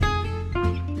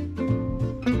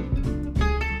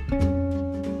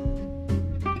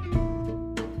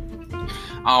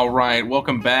All right,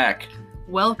 welcome back.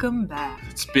 Welcome back.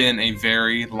 It's been a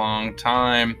very long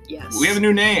time. Yes. We have a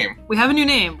new name. We have a new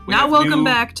name. We Not have welcome new-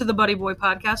 back to the Buddy Boy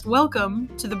podcast. Welcome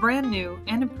to the brand new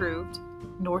and improved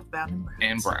Northbound and Browns.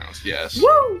 And Browns, yes.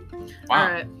 Woo! Wow. All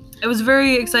right. It was a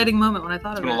very exciting moment when I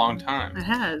thought It's of been it. a long time. It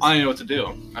has. I don't even know what to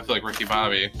do. I feel like Ricky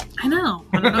Bobby. I know.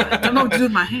 I don't know what to do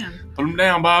with my hand. Put him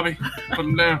down, Bobby. Put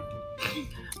him down.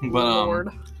 But Lord.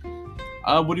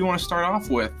 what do you want to start off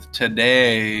with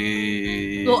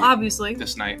today? Well, obviously,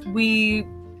 This night. we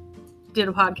did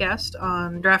a podcast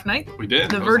on draft night. We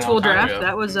did. The That was a virtual long time draft. ago.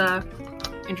 That was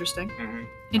interesting. Mhm.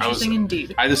 Interesting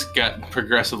indeed. I just got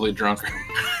progressively drunker.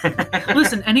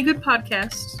 Listen, any good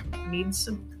podcast needs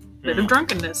a bit of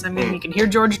drunkenness. I mean, Mm. you can hear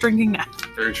George drinking now.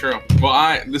 Very true.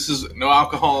 Well, this is no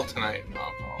alcohol tonight. No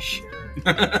alcohol. Sure.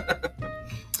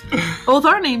 Well, with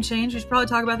our name change, we should probably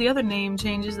talk about the other name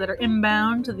changes that are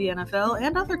inbound to the NFL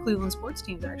and other Cleveland sports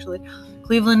teams, actually.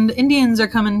 Cleveland Indians are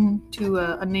coming to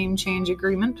a name change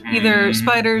agreement. Either Mhm.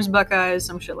 Spiders, Buckeyes,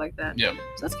 some shit like that. Yep.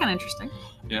 So that's kind of interesting.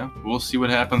 Yeah, we'll see what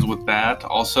happens with that.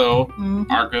 Also, Mhm.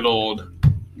 our good old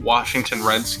Washington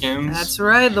Redskins. That's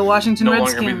right, the Washington no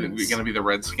Redskins. longer going to be the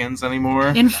Redskins anymore.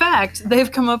 In fact,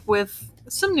 they've come up with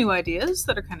some new ideas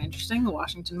that are kind of interesting. The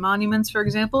Washington Monuments, for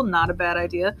example, not a bad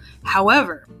idea.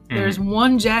 However, there's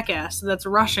one jackass that's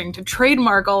rushing to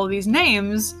trademark all of these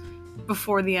names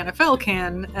before the NFL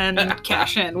can and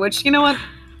cash in, which, you know what?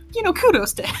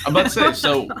 Kudos to him. I'm about to say,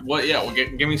 so what? Yeah, well,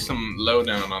 give me some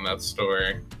lowdown on that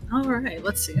story. All right,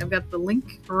 let's see. I've got the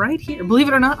link right here. Believe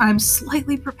it or not, I'm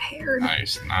slightly prepared.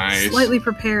 Nice. Slightly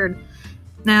prepared.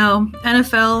 Now,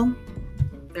 NFL,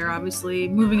 they're obviously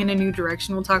moving in a new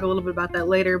direction. We'll talk a little bit about that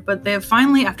later. But they have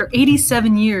finally, after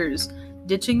 87 years,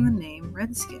 ditching the name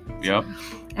Redskins. Yep.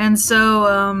 And so,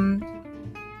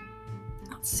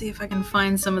 let's see if I can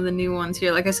find some of the new ones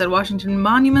here. Like I said, Washington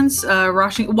Monuments,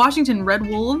 Washington Red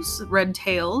Wolves, Red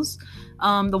Tails,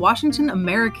 the Washington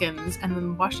Americans, and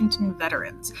the Washington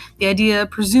Veterans. The idea,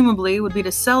 presumably, would be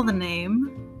to sell the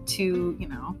name to,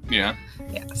 Yeah.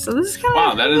 Yeah. So this is kind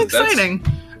Wow, of that is exciting.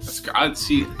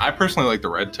 I personally like the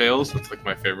Red Tails. That's like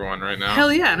my favorite one right now.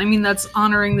 Hell yeah. And I mean, that's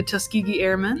honoring the Tuskegee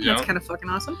Airmen. Yeah. That's kind of fucking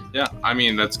awesome. Yeah, I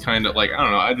mean that's kind of like I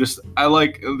don't know. I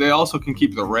like they also can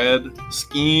keep the red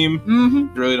scheme. Mm-hmm. You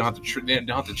really don't have to they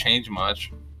don't have to change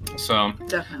much. So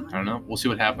Definitely. I don't know. We'll see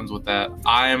what happens with that.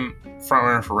 I'm front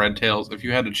runner for Red Tails. If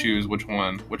you had to choose, which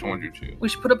one would you choose? We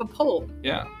should put up a poll.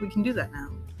 Yeah. We can do that now.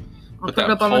 I'll Put put it that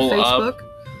up on the poll up. Facebook.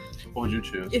 What would you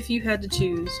choose? If you had to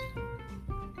choose.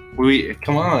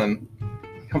 Come on.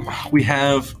 We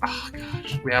have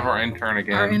our intern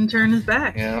again. Our intern is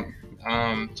back. Yeah.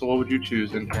 So what would you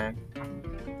choose, intern?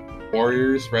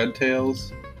 Warriors, Red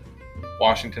Tails,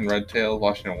 Washington Red Tails,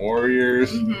 Washington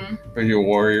Warriors. Mm-hmm. Are you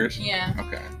Warriors? Yeah.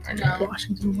 Okay. I got it.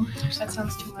 Washington Warriors. That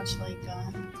sounds too much like,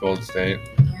 Gold State.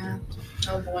 yeah.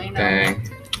 Oh boy, no. Dang.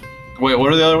 Wait,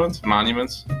 what are the other ones?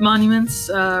 Monuments? Monuments,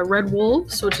 Red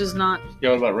Wolves, which is not. Yeah,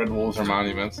 what about Red Wolves or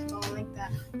Monuments? Don't like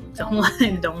that. Don't like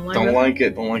it. Don't like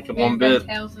it. Don't like it one Red bit.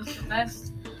 Tails is the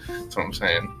best. That's what I'm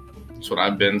saying. That's what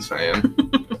I've been saying.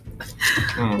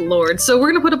 Lord. So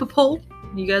we're gonna put up a poll.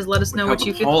 You guys let us know Have what a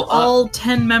you think. poll up. All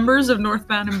 10 members of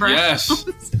Northbound and Browns. Yes.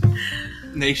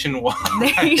 Nationwide.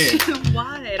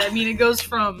 Nationwide. I mean, it goes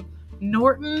from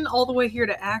Norton all the way here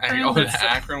to Akron. Oh, to That's-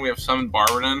 Akron, we have some in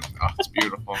Barberton. Oh, it's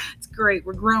beautiful. It's great.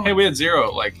 We're growing. Hey, we had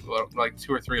 0 like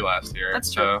 2 or 3 last year.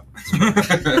 That's so.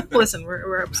 Listen,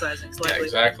 we're upsizing Yeah, slightly.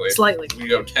 exactly. Slightly. We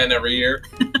go 10 every year.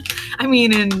 I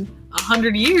mean, in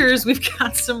 100 years, we've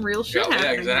got some real shit Yeah,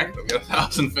 happening. exactly. We got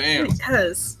 1,000 fans.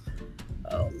 Yes.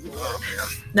 Oh, Lord.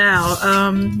 Now,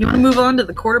 you want to move on to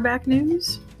the quarterback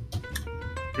news?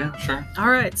 Yeah, sure. All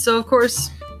right. So, of course,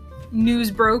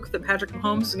 news broke that Patrick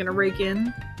Mahomes is going to rake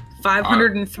in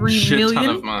 $503 Shit million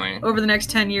ton of money. over the next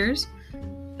 10 years.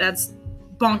 That's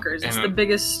bonkers. It's And the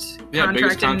biggest Yeah,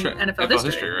 biggest contract contract in NFL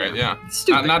history. right? Yeah. It's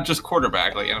stupid. Not just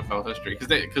quarterback, like NFL history,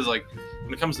 because like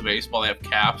when it comes to baseball, they have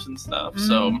caps and stuff.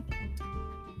 So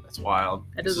that's wild.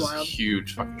 It This is wild. A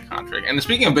huge fucking contract. And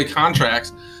speaking of big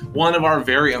contracts, one of our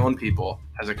very own people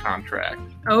has a contract.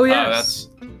 Oh, yes.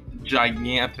 That's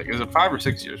gigantic. Is it 5 or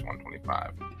 6 years?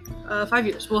 125. 5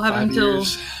 years. We'll have 5 until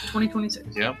years.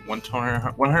 2026. Yep,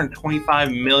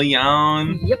 125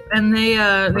 million. Yep, and they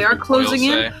are What does closing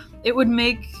Doyle in. say? It would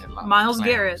make Yeah, a lot of Myles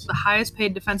plans. Garrett the highest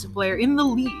paid defensive player in the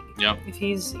league. Yep. If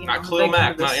he's Not Khalil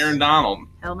Mack, not Aaron Donald.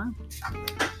 Hell no.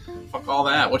 Fuck all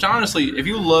that. Which honestly, if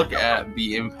you look at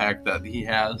the impact that he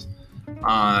has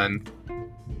on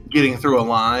getting through a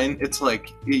line, it's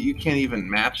like you can't even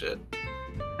match it.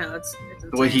 No, it's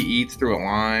The way he insane. eats through a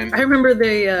line. I remember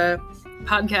they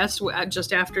podcast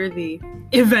just after the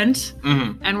event,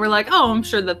 Mm-hmm. and we're like, oh, I'm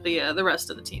sure that the rest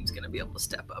of the team's going to be able to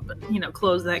step up and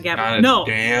close that gap. Not a No,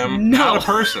 damn, no, not a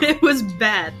person. It was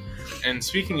bad. And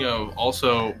speaking of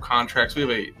also contracts, we have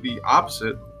the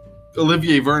opposite.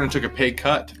 Olivier Vernon took a pay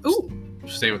cut Ooh,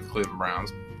 to stay with the Cleveland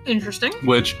Browns, interesting.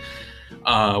 which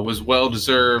was well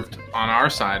deserved on our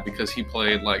side because he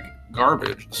played like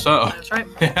garbage. So, That's right.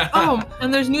 Oh,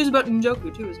 and there's news about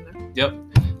Njoku too, isn't there? yep.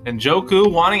 And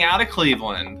Njoku wanting out of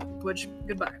Cleveland, Which,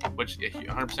 goodbye. which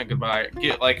 100% goodbye.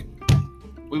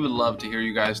 We would love to hear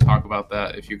you guys talk about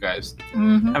that. If you guys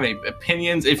Mm-hmm. have any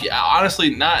opinions, if you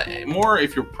honestly not more,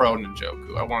 if you're pro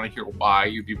Njoku, I want to hear why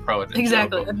you'd be pro Njoku.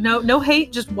 Exactly. No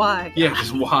hate, just why. Yeah,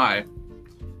 just why.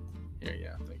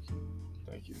 Yeah,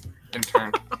 thank you.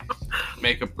 Intern,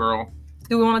 makeup girl.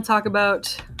 Do we want to talk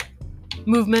about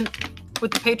movement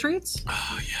with the Patriots?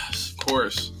 Oh yes, of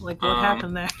course. Like what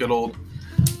happened there? Good old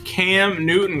Cam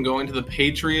Newton going to the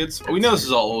Patriots. We know this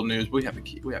is all old news. But we have to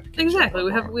catch Exactly.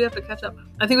 up. We have to catch up.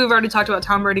 I think we've already talked about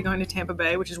Tom Brady going to Tampa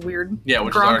Bay, which is weird. Yeah,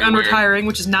 which is Gronk already weird. unretiring,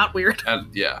 which is not weird.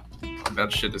 Yeah,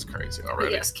 that shit is crazy But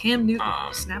already. yes, Cam Newton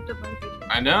Um, snapped up by the Patriots.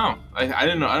 I know. I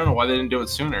didn't know. I don't know why they didn't do it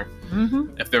sooner.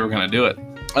 Mm-hmm. If they were gonna do it.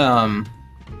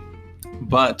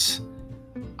 But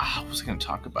what was I gonna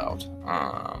talk about?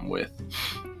 With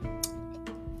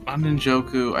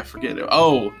Njoku, I forget it.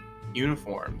 Oh,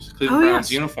 uniforms. Cleveland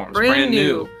Browns yes. uniforms, Brand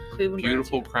new. Cleveland Browns.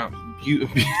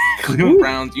 beautiful Cleveland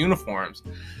Browns uniforms.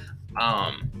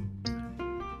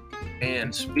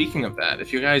 And speaking of that,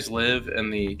 if you guys live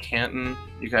in the Canton,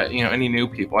 you got any new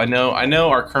people. I know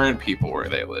our current people where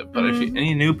they live, but if you,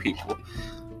 any new people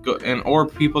go or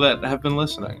people that have been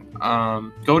listening,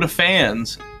 go to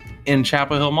Fans in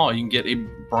Chapel Hill Mall. You can get a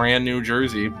brand new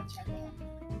jersey.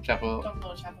 Chapel. Don't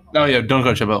go to Chapel Hill. Oh yeah, don't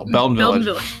go to Chapel Hill. Belden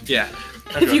Village. Yeah.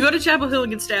 If you go to Chapel Hill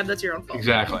and get stabbed, that's your own fault.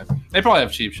 Exactly. They probably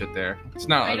have cheap shit there. It's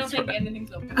not. I don't think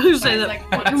anything's open. I was say that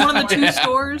Besides, one of the two Yeah.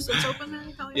 stores that's open there.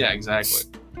 Probably. Yeah, exactly.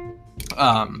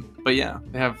 But yeah,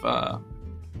 they have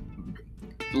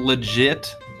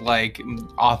legit, like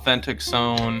authentic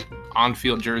sewn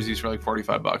on-field jerseys for like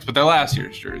 $45. But they're last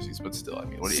year's jerseys. But still, I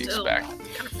mean, what do you Still. expect?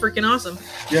 Kind of freaking awesome.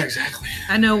 Yeah, exactly.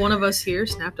 I know one of us here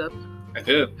snapped up. I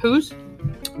did. Whose?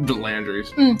 The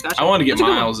Landry's. Gotcha. I wanted to get That's a good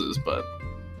one. Miles's, but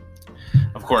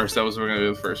of course, that was we're gonna be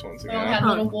the first ones We again. all had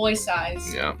little boy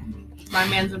size. Yeah. My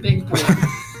man's a big boy.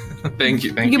 Thank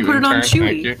you. Thank You you. can put it on intern. Chewy.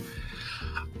 Thank you.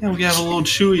 Yeah, we have a little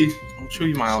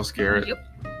Chewy Miles Garrett. Yep.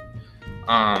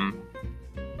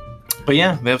 But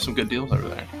yeah, they have some good deals over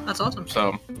there. That's awesome.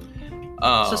 So.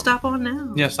 So stop on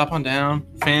now. Yeah, stop on down.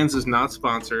 Fans is not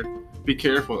sponsored. Be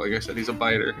careful. Like I said, he's a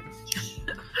biter.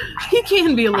 He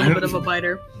can be a little bit of a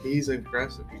biter. He's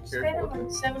aggressive. Be careful. with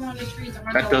it. 700 trees. I'm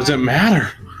not That gonna doesn't lie.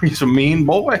 matter. He's a mean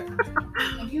boy.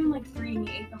 I gave him like 3 and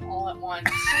he ate them all at once.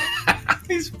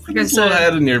 He's I putting his said, little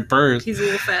head in your purse. He's a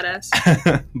little fat ass.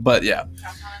 But yeah,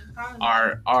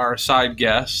 Our our side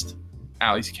guest,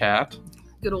 Allie's cat.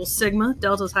 Good old Sigma.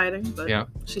 Delta's hiding, but Yeah.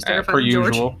 she's Per terrified of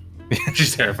George. usual.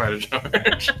 She's terrified of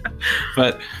George.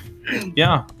 But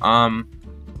yeah,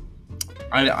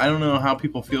 I don't know how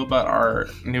people feel about our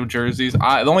new jerseys.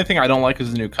 The only thing I don't like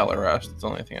is the new color rush. That's the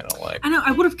only thing I don't like. I know.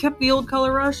 I would have kept the old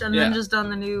color rush and then Yeah. just done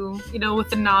the new, with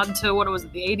the nod to what was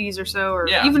it, the 80s or so, or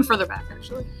Yeah. even further back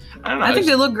actually. I don't know. I think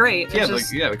they look great. It's yeah, just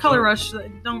the color color rush.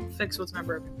 Don't fix what's not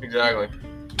broken. Exactly.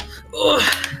 Ugh.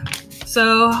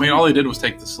 So I mean, all they did was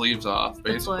take the sleeves off. It's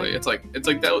Basically, it's like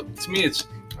that. To me, it's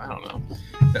I don't know.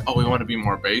 Oh, we want to be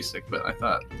more basic, but I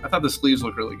thought the sleeves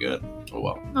looked really good. Oh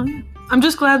well. oh, yeah. I'm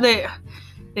just glad they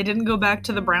didn't go back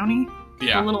to the brownie, the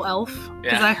Yeah, little elf,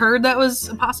 because Yeah. I heard that was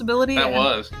a possibility. that and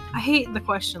was. I hate the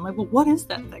question. Like, well, what is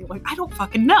that thing? Like, I don't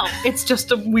fucking know. It's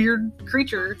just a weird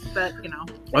creature that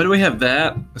Why do we have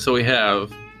that? So we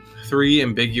have 3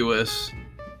 ambiguous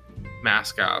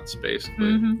mascots, basically,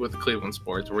 Mhm. with Cleveland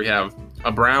sports. Where we have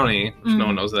a brownie, which no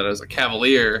one knows that as, a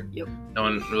cavalier. Yep. No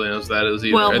one really knows that is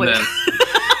either. Well, and wait.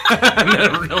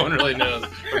 then no one really knows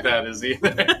what that is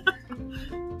either.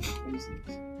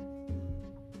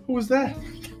 Who was that?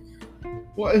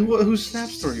 Whose Snap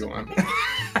store are you on?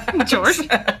 George.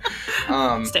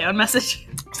 um, Stay on message.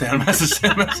 Stay on message.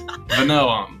 But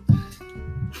no,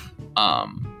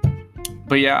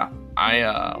 but yeah,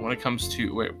 I when it comes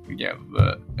to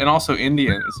and also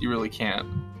Indians, you really can't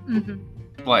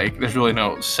like. There's really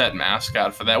no set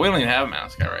mascot for that. We don't even have a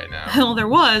mascot right now. Well, there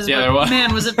was. Yeah, but there was.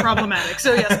 Man, was it problematic.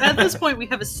 So yes, at this point we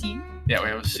have a C. Yeah, we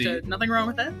have a Which, C, nothing wrong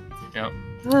with that. Yep.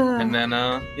 and then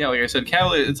like I said,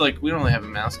 Cavalier. It's like we don't really have a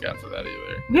mascot for that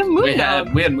either. we have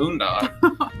Moondog. We had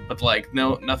Moondog, but like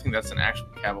nothing that's an actual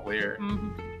Cavalier.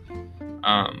 Mhm.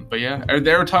 But yeah,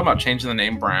 they were talking about changing the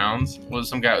name Browns. Was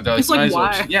some guy? They're It's like, might as well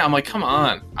why? yeah, I'm like, come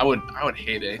on. I would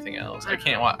hate anything else. I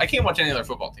can't watch any other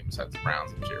football team besides the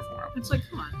Browns and cheer for them. It's like,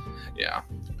 come on. Yeah,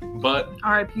 but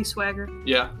R.I.P. Swagger.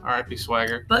 yeah, R.I.P.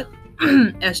 Swagger. But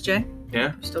SJ.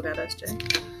 Yeah, We still got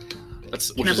SJ.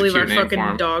 that's Can which I is a believe our cute name for fucking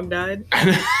him. dog died?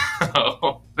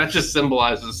 Oh, that just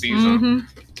symbolizes the season.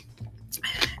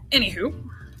 Anywho,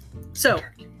 so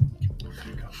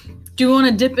do we want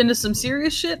to dip into some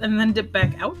serious shit and then dip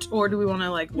back out, or do we want to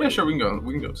like Yeah, wait? sure, we can go.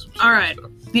 We can go. Some All right.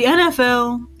 stuff. The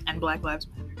NFL and Black Lives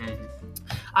Matter. Mhm.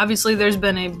 Obviously, there's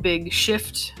been a big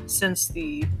shift since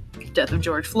the death of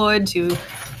George Floyd to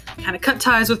kind of cut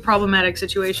ties with problematic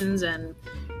situations, and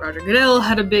Roger Goodell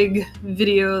had a big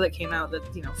video that came out that,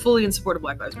 fully in support of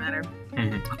Black Lives Matter.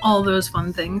 Mhm. All those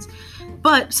fun things.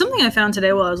 But something I found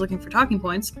today while I was looking for talking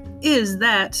points is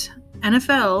that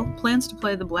NFL plans to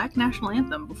play the Black National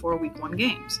Anthem before Week 1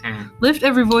 games. Mhm. Lift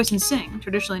Every Voice and Sing,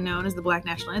 traditionally known as the Black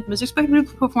National Anthem, is expected to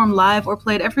be performed live or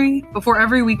played before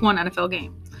every Week 1 NFL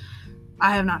game.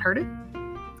 I have not heard it,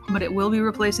 but it will be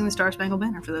replacing the Star Spangled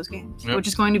Banner for those games, Yep. which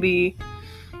is going to be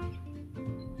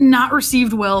not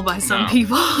received well by some No.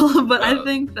 people. But I Uh,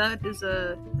 think that's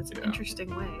an yeah.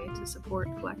 interesting way to support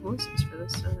Black voices for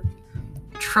this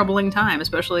troubling time,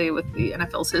 especially with the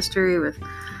NFL's history with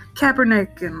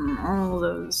Kaepernick and all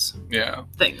those Yeah.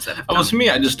 things that have Well, come. to me,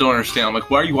 I just don't understand. I'm like,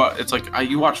 why are you watch? It's like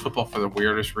you watch football for the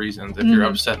weirdest reasons. If you're Mhm.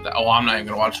 upset that I'm not even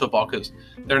gonna watch football because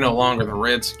they're no longer the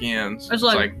Redskins. It's It's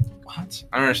like- like what?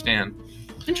 I don't understand.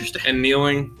 Interesting. And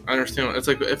kneeling, I understand. It's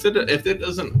like if it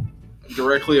doesn't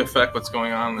directly affect what's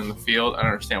going on in the field, I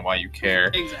don't understand why you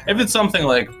care. Exactly. If it's something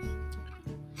like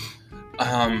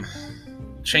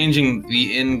changing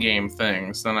the in-game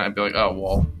things, then I'd be like, oh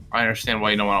well, I understand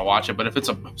why you don't want to watch it. But if it's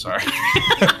I'm sorry,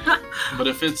 but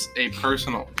if it's a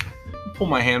personal, pull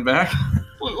my hand back.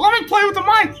 Let me play with the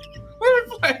mic. Let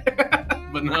me play.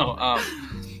 But no,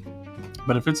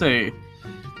 but if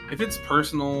it's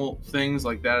personal things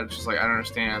like that, it's just like I don't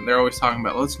understand. They're always talking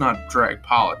about let's not drag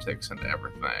politics into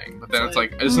everything. But then it's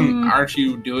like, aren't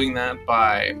you doing that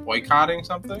by boycotting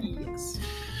something? Yes.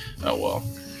 Oh well.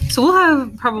 So we'll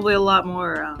have probably a lot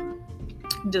more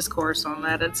discourse on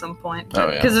that at some point. Oh,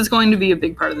 yeah. Because it's going to be a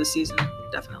big part of the season,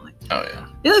 definitely. Oh yeah.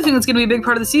 The other thing that's going to be a big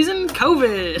part of the season,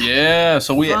 COVID. Yeah.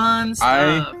 So Fun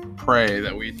stuff. pray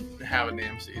that we have a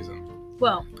damn season.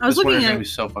 Well, I was This winter's looking gonna at be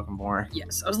so fucking boring.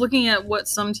 yes, I was looking at what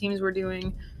some teams were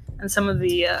doing and some of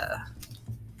the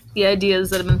ideas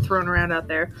that have been thrown around out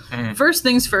there. Mhm. First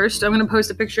things first, I'm going to post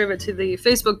a picture of it to the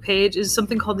Facebook page. Is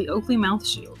something called the Oakley Mouth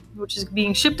Shield, which is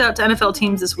being shipped out to NFL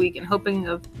teams this week in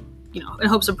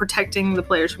hopes of protecting the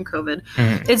players from COVID.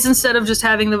 Mhm. It's instead of just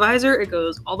having the visor, it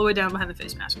goes all the way down behind the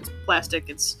face mask. It's plastic.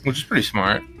 It's Which is pretty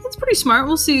smart. pretty smart.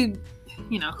 We'll see,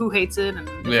 who hates it and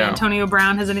if Yeah. Antonio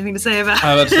Brown has anything to say about it.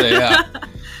 I would say yeah.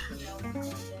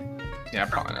 Yeah,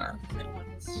 probably not.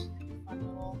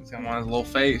 He's got one on his little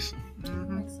face.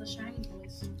 Mhm. It's the shiny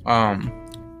voice.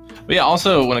 But yeah,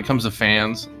 also when it comes to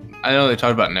fans, I know they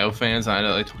talked about no fans, and I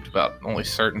know they talked about only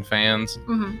certain fans,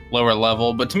 Mhm. lower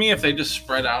level. But to me, if they just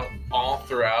spread out all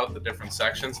throughout the different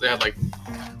sections, they had like,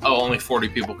 only 40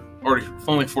 people, or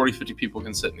only 40, 50 people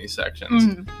can sit in these sections.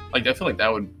 Mhm. Like, I feel like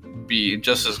that would be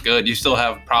just as good. You still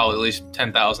have probably at least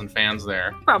 10,000 fans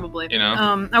there. Probably. You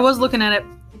know? I was looking at it.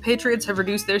 Patriots have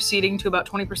reduced their seating to about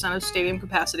 20% of stadium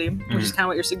capacity, which is kind of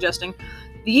what you're suggesting.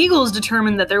 The Eagles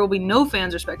determined that there will be no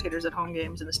fans or spectators at home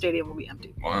games and the stadium will be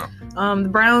empty. Wow. The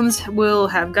Browns will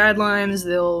have guidelines.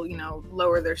 They'll,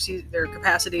 lower their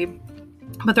capacity,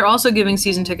 but they're also giving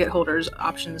season ticket holders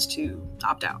options to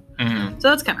opt out. Mhm. So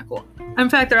that's kind of cool. In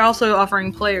fact, they're also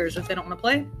offering players, if they don't want to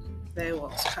play, they will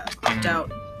also have opt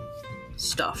out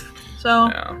stuff. So,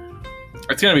 Yeah.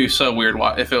 It's gonna be so weird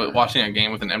if it was watching a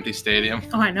game with an empty stadium.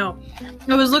 oh, I know.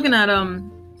 I was looking at a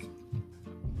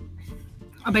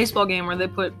baseball game where they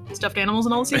put stuffed animals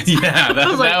in all the seats. Yeah, I that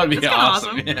was like, would be that's kinda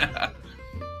awesome. Yeah.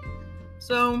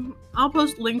 So I'll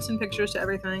post links and pictures to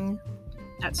everything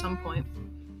at some point.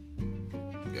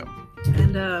 Yep.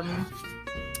 And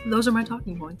those are my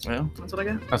talking points. Well, That's what I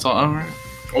got. that's all. All right.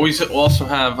 We'll also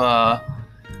have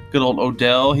good old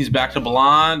Odell. He's back to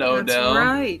blonde. Odell. That's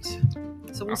right.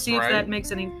 So we'll That's see if right. that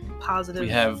makes any positive. We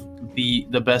have the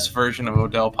best version of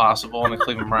Odell possible in the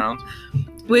Cleveland Browns.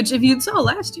 Which, if you saw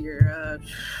last year,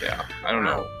 Yeah, I don't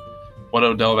know what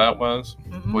Odell that was.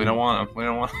 We don't want him. We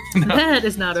don't want him. No. That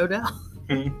is not Odell.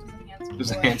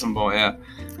 Just a handsome boy. Yeah.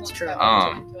 That's true.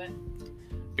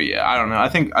 But But yeah, I don't know. I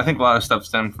think a lot of stuff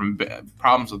stemmed from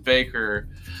problems with Baker.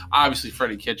 Obviously,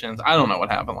 Freddie Kitchens. I don't know what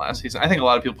happened last season. I think a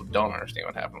lot of people don't understand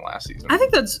what happened last season. I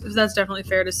think that's definitely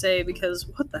fair to say because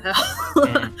what the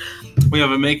hell? We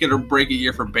have a make it or break it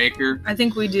year for Baker. I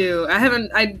think we do.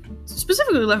 I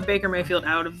specifically left Baker Mayfield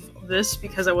out of this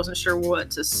because I wasn't sure what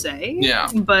to say. Yeah.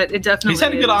 But it definitely He's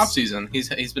had a good is. offseason.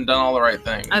 He's been done all the right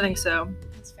things. I think so.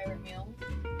 His favorite meal?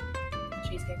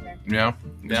 Cheesecake Factory. Yeah.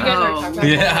 You Yeah. guys already talked about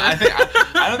Yeah. that.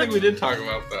 I don't think we did talk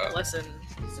about that. Listen.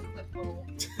 Just a quick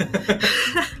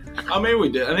little- Oh, maybe we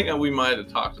did. I think we might have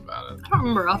talked about it. I don't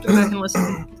remember. I'll have to go back and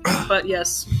listen. But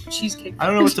yes, cheesecake. I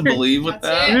don't know what to believe with That's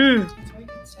that. it. Mm. That's all you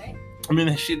can say. I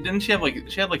mean,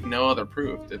 she had like no other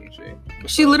proof, didn't she?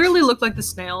 She literally looked like the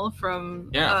snail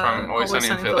from from Always Sunny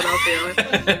in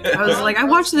Philadelphia. I was like, I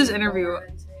watched this interview.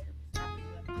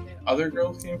 Other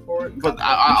girls came forward, but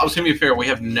I was gonna be fair. We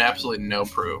have absolutely no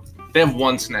proof. They have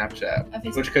one Snapchat, Of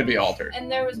his- which could be altered.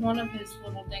 And there was one of his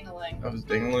little ding-a-ling. That was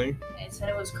Dingley. It said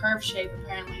it was curve shape,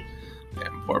 apparently.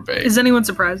 Damn, poor babe. Is anyone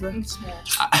surprised then? It's small.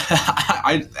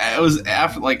 It was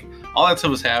after like all that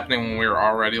stuff was happening when we were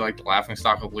already like the laughing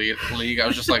stock of league. I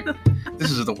was just like,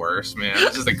 this is the worst, man.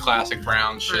 This is the classic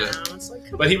Brown shit. It's like,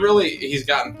 come But he's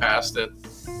gotten past it,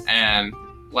 and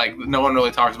like no one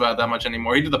really talks about it that much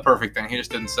anymore. He did the perfect thing. He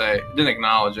just didn't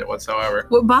acknowledge it whatsoever.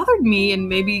 What bothered me and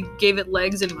maybe gave it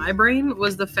legs in my brain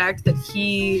was the fact that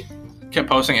he, Kept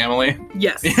posting Emily.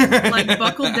 yes, like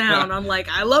buckled down on like,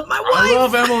 I love my wife. I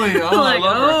love Emily. Oh, I like,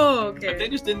 love her. oh, If they okay.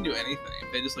 just didn't do anything,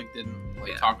 if they just like didn't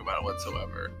like Yeah. talk about it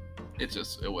whatsoever,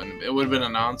 it would have been a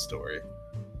non-story.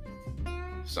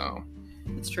 So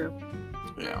It's true.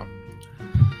 yeah.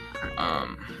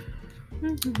 I'm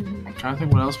trying to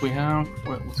think what else we have.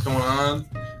 What's going on?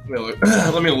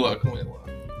 Let me look.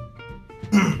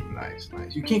 Nice.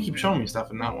 You can't keep showing me stuff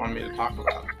and not wanting me to talk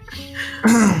about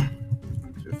it.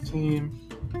 15.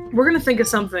 We're gonna think of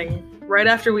something right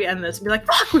after we end this and be like,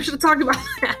 fuck, we should have talked about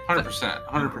that. 100%. I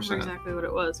don't remember 100%. exactly what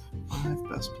it was. 5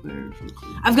 best players for the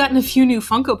Cleveland. I've gotten a few new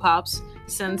Funko Pops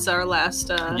since our last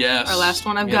Yes. our last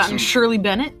one. I've Yes, gotten and- Shirley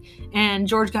Bennett, and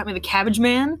George got me the Cabbage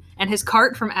Man and his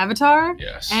cart from Avatar,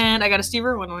 Yes. and I got a Steve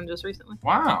Irwin one just recently.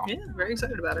 Wow. Yeah, very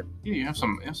excited about it. You have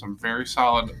some very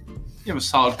solid. You have a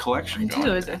solid collection I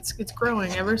going. do. It's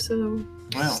growing ever so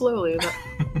Wow. slowly.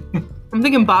 But I'm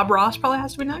thinking Bob Ross probably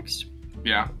has to be next.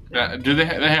 Yeah. Do they?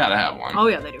 They gotta have one. Oh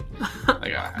yeah, they do.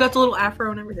 They gotta have. Got the little afro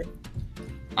and everything.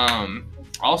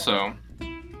 Also,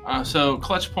 so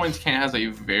Clutch Points Can has a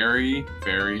very,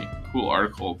 very cool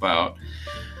article about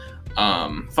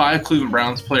 5 Cleveland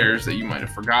Browns players that you might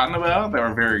have forgotten about that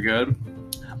were very good.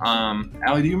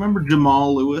 Allie, do you remember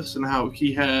Jamal Lewis and how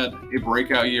he had a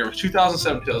breakout year? It was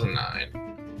 2007,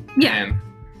 2009. Yeah.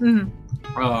 And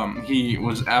Mhm. he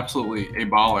was absolutely a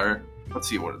baller. Let's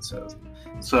see what it says.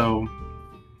 So,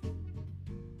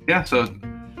 yeah, so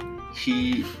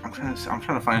I'm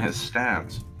trying to find his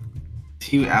stats.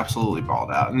 He absolutely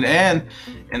balled out, and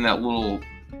in that little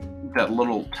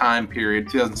time period,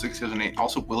 2006, 2008.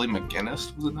 Also, Willie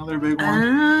McGinnis was another big one.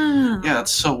 Ah. Yeah,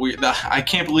 that's so weird. I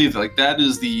can't believe that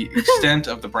is the extent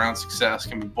of the Browns' success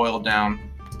can be boiled down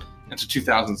into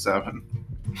 2007.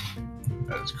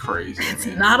 That is crazy. It's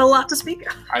man. not a lot to speak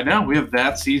of. I know we have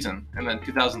that season, and then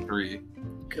 2003,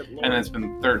 Good lord. and then it's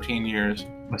been 13 years.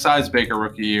 Besides Baker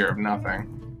rookie year of nothing,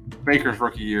 Baker's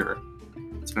rookie year,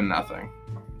 it's been nothing.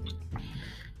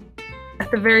 At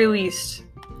the very least,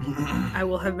 I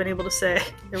will have been able to say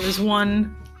there was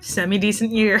one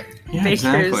semi-decent year. Yeah,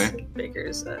 exactly.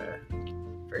 Baker's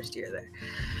first year there.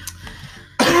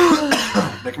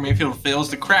 Baker Mayfield fails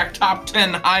to crack top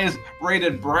 10 highest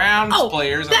rated Browns Oh,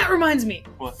 players. That reminds me.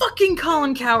 What? Fucking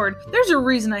Colin Coward. There's a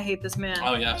reason I hate this man.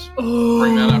 Oh yes, Oh.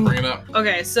 bring it up.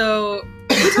 Okay, so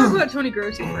we talk about Tony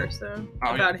Grossi first, though.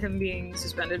 Oh, about him being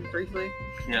suspended briefly.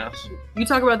 Yes. You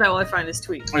talk about that while I find his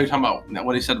tweet. Are you talking about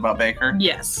what he said about Baker?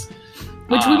 Yes.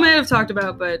 Which we may have talked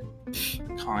about, but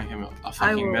Calling him a I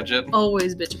fucking will midget.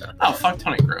 always bitch about that. Oh, fuck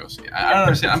Tony Grossi. I don't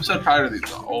understand. I'm so tired of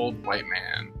these old white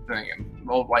man thing and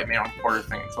old white man reporter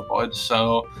thing in football. It's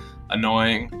so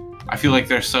annoying. I feel like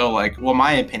they're so like, well,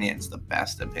 my opinion's the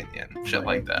best opinion. Shit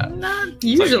like that. Not like,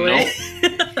 usually.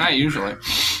 Not usually.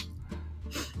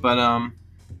 But,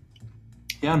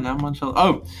 yeah, not much else.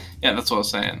 Oh, yeah, that's what I was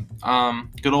saying.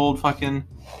 Good old fucking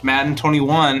Madden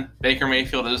 21. Baker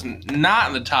Mayfield is not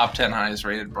in the top 10 highest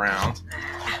rated Browns.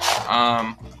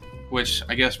 Which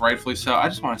I guess rightfully so. I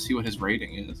just want to see what his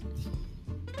rating is.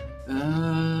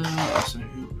 Austin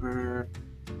Hooper.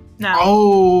 No.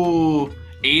 Oh,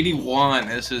 81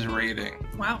 is his rating.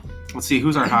 Wow. Let's see,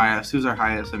 who's our highest? Who's our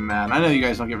highest in Madden? I know you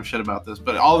guys don't give a shit about this,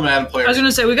 but all the Madden I players. was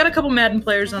gonna say we got a couple Madden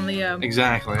players on the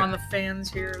Exactly. on the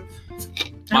fans here.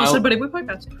 I Miles- said Buddy Boy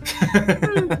Podcast.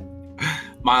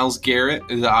 Miles Garrett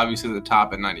is obviously the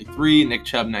top at 93. Nick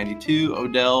Chubb 92.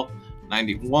 Odell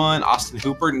 91. Austin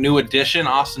Hooper, new addition.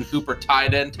 Austin Hooper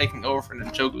tight end taking over for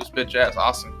Njoku's bitch ass.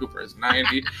 Austin Hooper is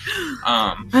 90.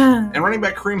 And running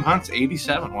back Kareem Hunt's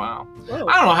 87. Wow. Whoa.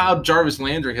 I don't know how Jarvis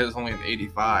Landry has only an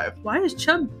 85. Why is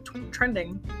Chubb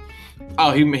trending?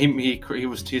 Oh,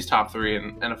 he's top 3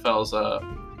 in NFL's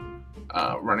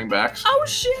running backs. Oh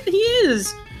shit, he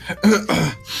is.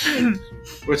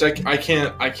 Which I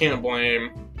can't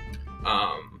blame.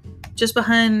 Just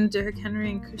behind Derrick Henry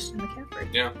and Christian McCaffrey.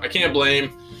 Yeah, I can't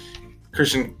blame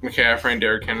Christian McCaffrey and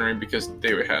Derrick Henry because they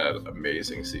had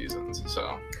amazing seasons.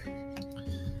 So,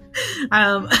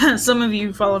 some of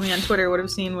you follow me on Twitter would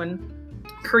have seen when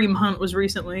Kareem Hunt was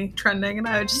recently trending, and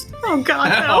I just, oh god,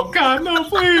 no, oh god, no,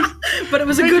 please. But it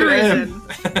was a Make good it reason.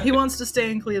 end. He wants to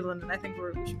stay in Cleveland, and I think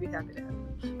we should be happy to have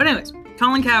him. But anyways,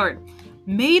 Colin Cowherd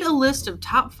made a list of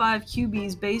top 5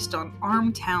 QBs based on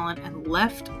arm talent and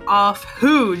left off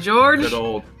who, George? Good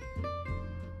old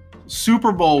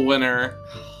Super Bowl winner.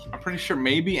 I'm pretty sure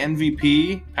maybe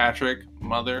MVP Patrick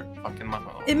motherfucking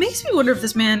Mahomes. It makes me wonder if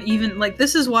this man even, like,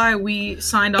 this is why we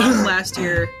signed off last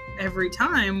year every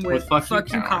time with fuck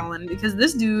you, Colin, because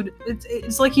this dude,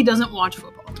 it's like he doesn't watch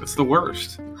football. It's the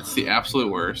worst. It's the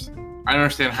absolute worst. I don't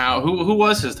understand how. Who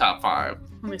was his top 5?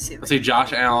 Let me see. Let's say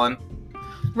Josh Allen.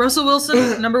 Russell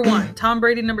Wilson, number 1. Tom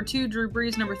Brady, number 2. Drew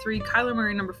Brees, number 3. Kyler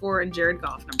Murray, number 4. And Jared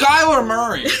Goff, number Kyler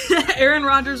Murray. 5. Aaron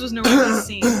Rodgers was nowhere to be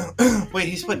seen. Wait,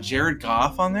 he's put Jared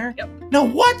Goff on there? Yep. No,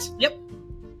 what? Yep.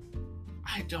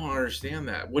 I don't understand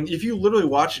that. If you literally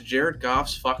watch Jared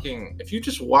Goff's if you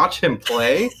just watch him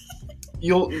play,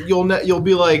 you'll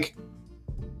be like,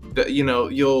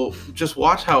 you'll just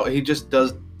watch how he just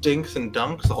does dinks and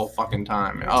dunks the whole fucking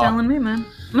time. You're telling me, man.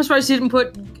 I'm surprised he didn't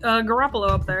put Garoppolo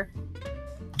up there.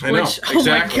 I know, Which, oh my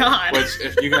exactly. God. Which,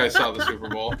 if you guys saw the Super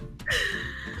Bowl.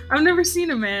 I've never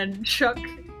seen a man chuck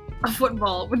a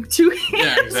football with 2 hands.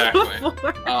 Yeah, exactly.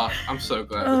 Before. I'm so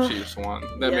glad the Chiefs won.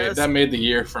 Yes. That made the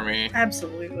year for me.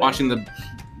 Absolutely. Watching the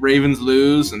Ravens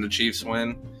lose and the Chiefs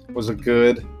win was a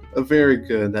very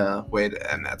good way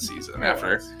to end that season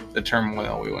after the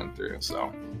turmoil we went through.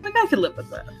 So, like, I could live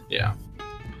with that. yeah.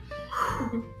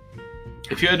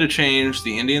 If you had to change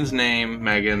the Indians' name,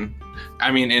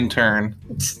 in turn,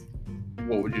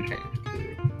 what would you change it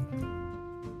to?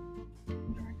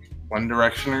 One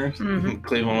Directioners? Mhm.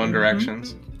 Cleveland One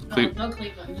Directions? No Cleveland,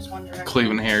 just One Direction.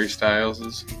 Cleveland Harry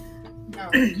Styles. No.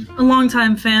 A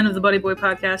longtime fan of the Buddy Boy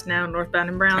podcast, now Northbound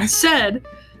and Brown, said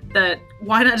that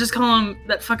why not just call them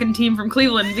that fucking team from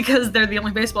Cleveland because they're the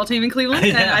only baseball team in Cleveland?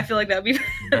 And Yeah. I feel like that would be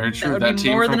Very true. would That be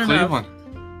team more from than Cleveland.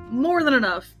 enough. More than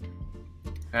enough.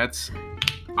 That's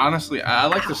honestly, I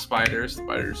like the Spiders.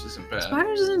 Spiders isn't bad.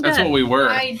 Spiders isn't That's bad. what we were.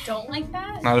 I don't like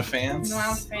that. Not a fan. No,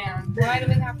 I'm a fan. Why do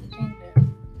we have to change it?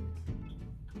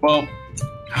 Well,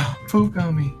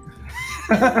 Fugami.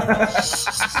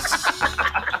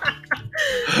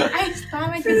 I thought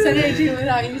I could say it to you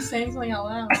without you saying something out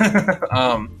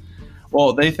loud.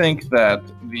 Well, they think that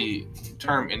the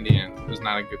term Indian is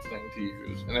not a good thing to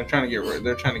use, and they're trying to get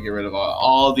rid of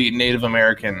all the Native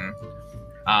American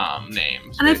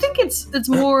names. And I think it's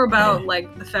more about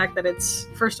like the fact that it's,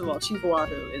 first of all, Chief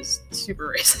Oahu is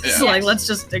super racist. Yeah. Like, let's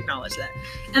just acknowledge that.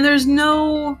 And there's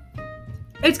no,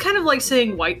 it's kind of like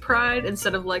saying white pride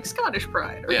instead of like Scottish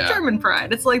pride or Yeah. German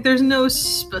pride. It's like there's no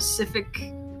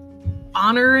specific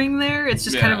honoring there. It's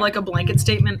just kind Yeah. of like a blanket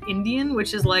statement Indian,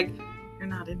 which is like, you're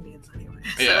not Indians anyway.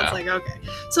 So Yeah. it's like, okay.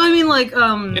 So I mean, like,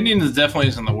 Indians definitely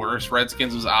isn't the worst.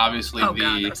 Redskins was obviously oh the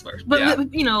god, that's worse. But yeah.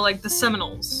 you know, like the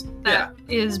Seminoles, that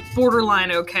is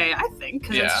borderline okay, I think,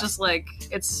 because Yeah. it's just like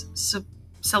it's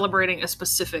celebrating a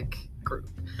specific group.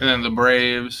 and then the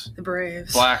Braves, The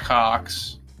Braves,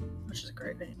 Blackhawks. which is a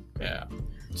great name. Yeah.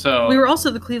 So We were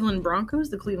also the Cleveland Broncos,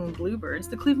 the Cleveland Bluebirds,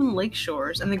 the Cleveland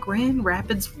Lakeshores, and the Grand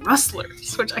Rapids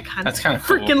Rustlers, which I That's kinda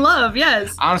cool. freaking love.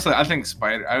 Yes. honestly, I think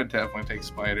I would definitely take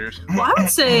Spiders. Well, I would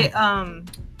say,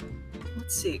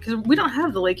 let's see, because we don't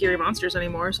have the Lake Erie Monsters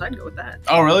anymore, so I'd go with that.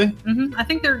 Oh, really? I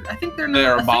think they're not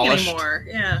They're a thing abolished? anymore.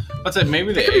 Yeah. Let's say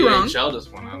maybe the I could be wrong. AHL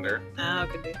just went under. Oh,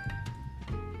 could be.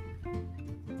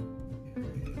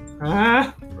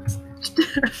 Ah.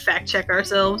 Fact check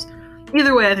ourselves.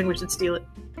 Either way, I think we should steal it.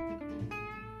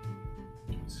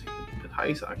 The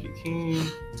ice hockey team.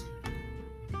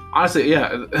 Honestly,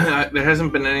 yeah, there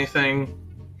hasn't been anything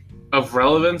of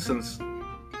relevance since.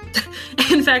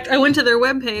 In fact, I went to their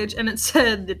webpage and it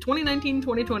said the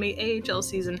 2019-2020 AHL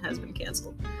season has been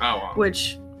canceled. Oh, wow.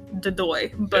 Which,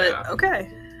 dadoy. But, Yeah. okay.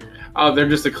 Oh, they're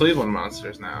just the Cleveland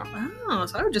Monsters now. Oh,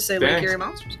 so I would just say Lake Thanks. Erie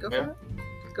Monsters. Go for Yeah.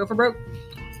 it. Go for broke.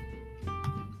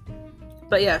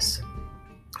 But yes,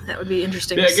 that would be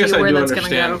interesting Yeah, to I guess see I where do that's going to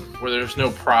go. understand where there's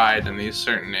no pride in these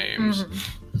certain names.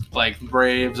 Mhm. Like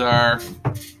Braves are,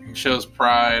 shows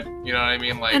pride. You know what I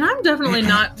mean? Like, And I'm definitely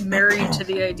not married to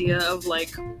the idea of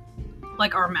like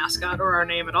our mascot or our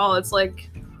name at all. It's like,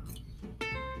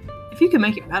 if you can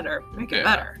make it better, make it Yeah.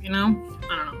 better, you know?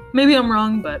 I don't know. Maybe I'm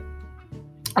wrong, but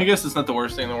I guess it's not the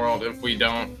worst thing in the world if we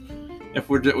don't. If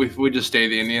we just stay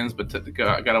the Indians, but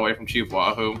got away from Chief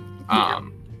Wahoo. A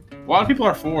lot of people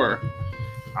are for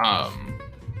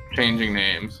changing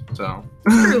names. So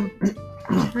true.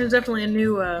 There's definitely a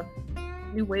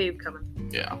new wave coming.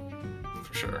 yeah,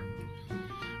 for sure.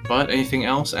 But anything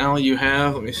else, Al, you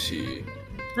have? Let me see.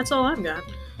 That's all I've got.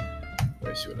 Let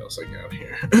me see what else I got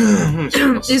here. Let me see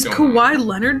what else Is going on. Kawhi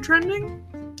Leonard trending?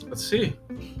 Let's see.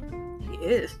 He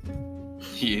is.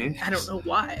 Yeah. I don't know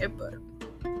why, but.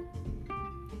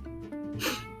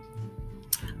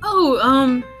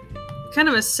 Oh, kind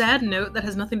of a sad note that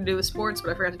has nothing to do with sports,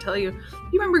 but I forgot to tell you.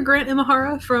 You remember Grant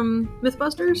Imahara from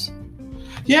Mythbusters?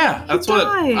 Yeah, that's what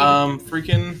died.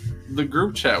 freaking the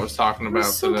group chat was talking It about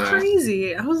was so today.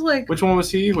 crazy. I was like, Which one was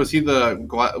he? Was he the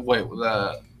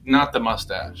not the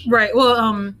mustache? right.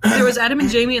 Well, there was Adam and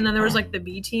Jamie, and then there was like the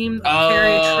B team,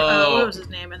 Carrie, Oh. what was his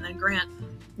name, and then Grant.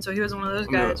 And so he was one of those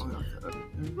guys.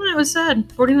 It was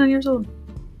sad. 49 years old.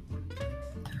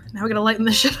 Now we gotta lighten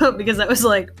this shit up because that was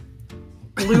like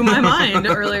blew my mind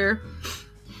earlier.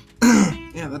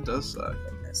 Yeah, that does suck.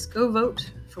 Yes, go vote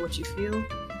for what you feel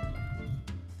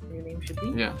your name should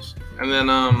be. Yes. And then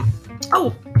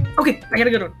Oh, okay, I got a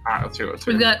good one. alright, let's hear it.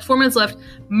 We've got 4 minutes left.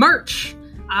 Merch.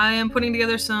 I am putting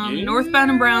together some Yeah. Northbound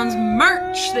and Browns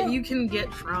merch that you can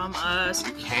get from us,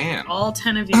 Can. all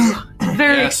 10 of you. It's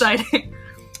very Yes. exciting.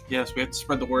 Yes, we have to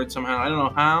spread the word somehow. I don't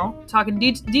know how. Talking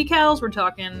decals, we're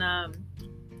talking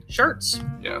shirts,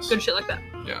 Yes. good shit like that.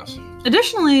 Yes.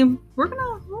 Additionally, I'm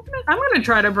gonna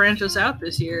try to branch us out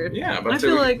this year. Yeah, but I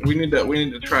feel like we need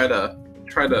to try to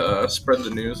spread the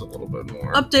news a little bit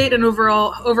more. update and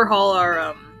overhaul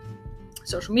our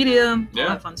social media, all Yeah.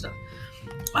 that fun stuff.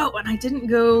 Oh, and I didn't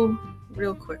go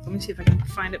real quick. Let me see if I can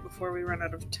find it before we run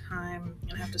out of time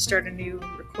and have to start a new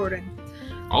recording.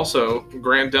 Also,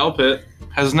 Grant Delpit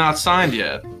has not signed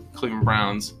yet. Cleveland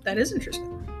Browns That is interesting.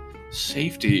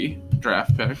 safety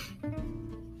draft pick.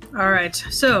 All right,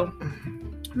 so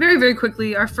very, very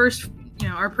quickly, our first,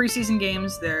 our preseason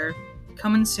games, they're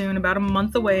coming soon, about a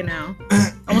month away now,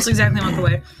 almost exactly a month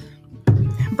away.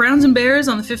 Browns and Bears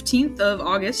on the 15th of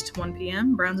August, 1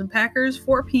 p.m. Browns and Packers,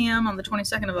 4 p.m. on the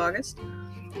 22nd of August.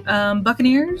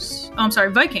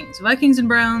 Vikings and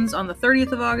Browns on the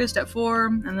 30th of August at 4,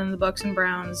 and then the Bucks and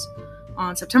Browns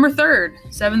on September 3rd,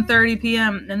 7:30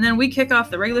 p.m. And then we kick off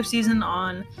the regular season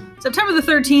on September the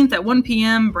 13th at 1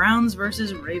 p.m. Browns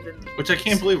versus Ravens. Which I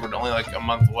can't believe we're only like a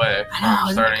month away I know, from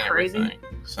isn't starting that crazy? everything.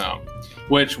 So,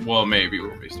 maybe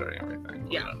we'll be starting everything.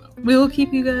 Yeah. I don't know. We will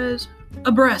keep you guys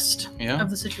abreast Yeah, of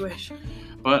the situation.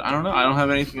 but I don't know. I don't have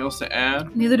anything else to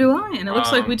add. Neither do I, and it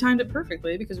looks like Um, we timed it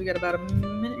perfectly because we got about a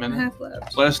minute and a half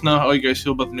left. Let us know how you guys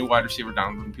feel about the new wide receiver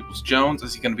Donovan Peoples-Jones.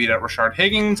 Is he going to beat out Rashard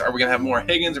Higgins? Are we going to have more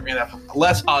Higgins? Are we going to have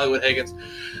less Hollywood Higgins?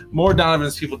 More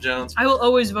Donovan Peoples-Jones? I will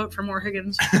always vote for more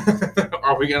Higgins.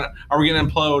 Are we gonna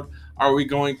implode? Are we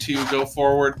going to go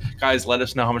forward? Guys, let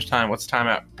us know how much time. What's the time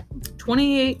at?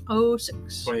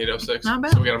 28:06. 28:06. Not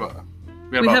bad. So we got about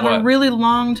We have what? a really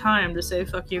long time to say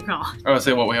 "fuck you, Colin." I would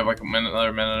say what we have like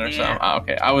another minute or so. Yeah. Ah,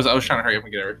 okay. I was trying to hurry up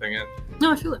and get everything in.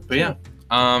 No, I feel it. But yeah.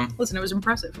 Listen, it was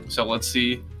impressive. So let's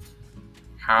see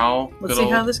how. Let's see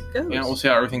how this goes. Yeah, we'll see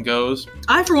how everything goes.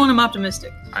 I, for one, am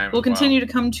optimistic. I am We'll as well. continue to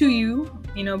come to you,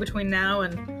 between now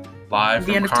and live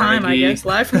the from end of time, I Carnegie. guess,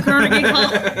 live from Carnegie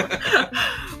Hall.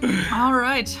 All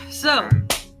right, so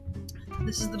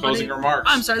this is the Closing Buddy. remarks.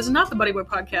 I'm sorry, this is not the Buddy Boy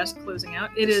podcast closing out.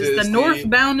 It This is is the the-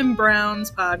 Northbound and Browns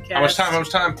podcast. How much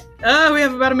time? We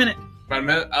have about a minute. About a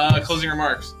minute. Closing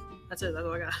remarks. That's it. That's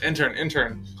all I got.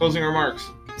 Intern. Closing remarks.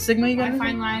 Sigma, you got My anything?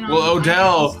 fine line on Will the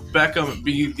Odell finals. Beckham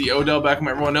be the Odell Beckham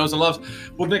everyone knows and loves?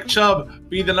 Will Nick Chubb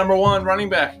be the number one running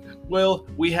back? Will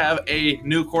we have a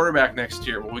new quarterback next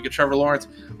year? Will we get Trevor Lawrence?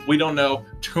 We don't know.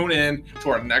 Tune in to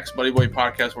our next Buddy Boy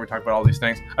podcast where we talk about all these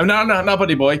things. Not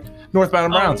Buddy Boy. Northbound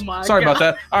and Oh Browns. my Sorry God. about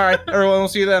that. All right, everyone. We'll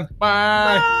see you then.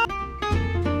 Bye.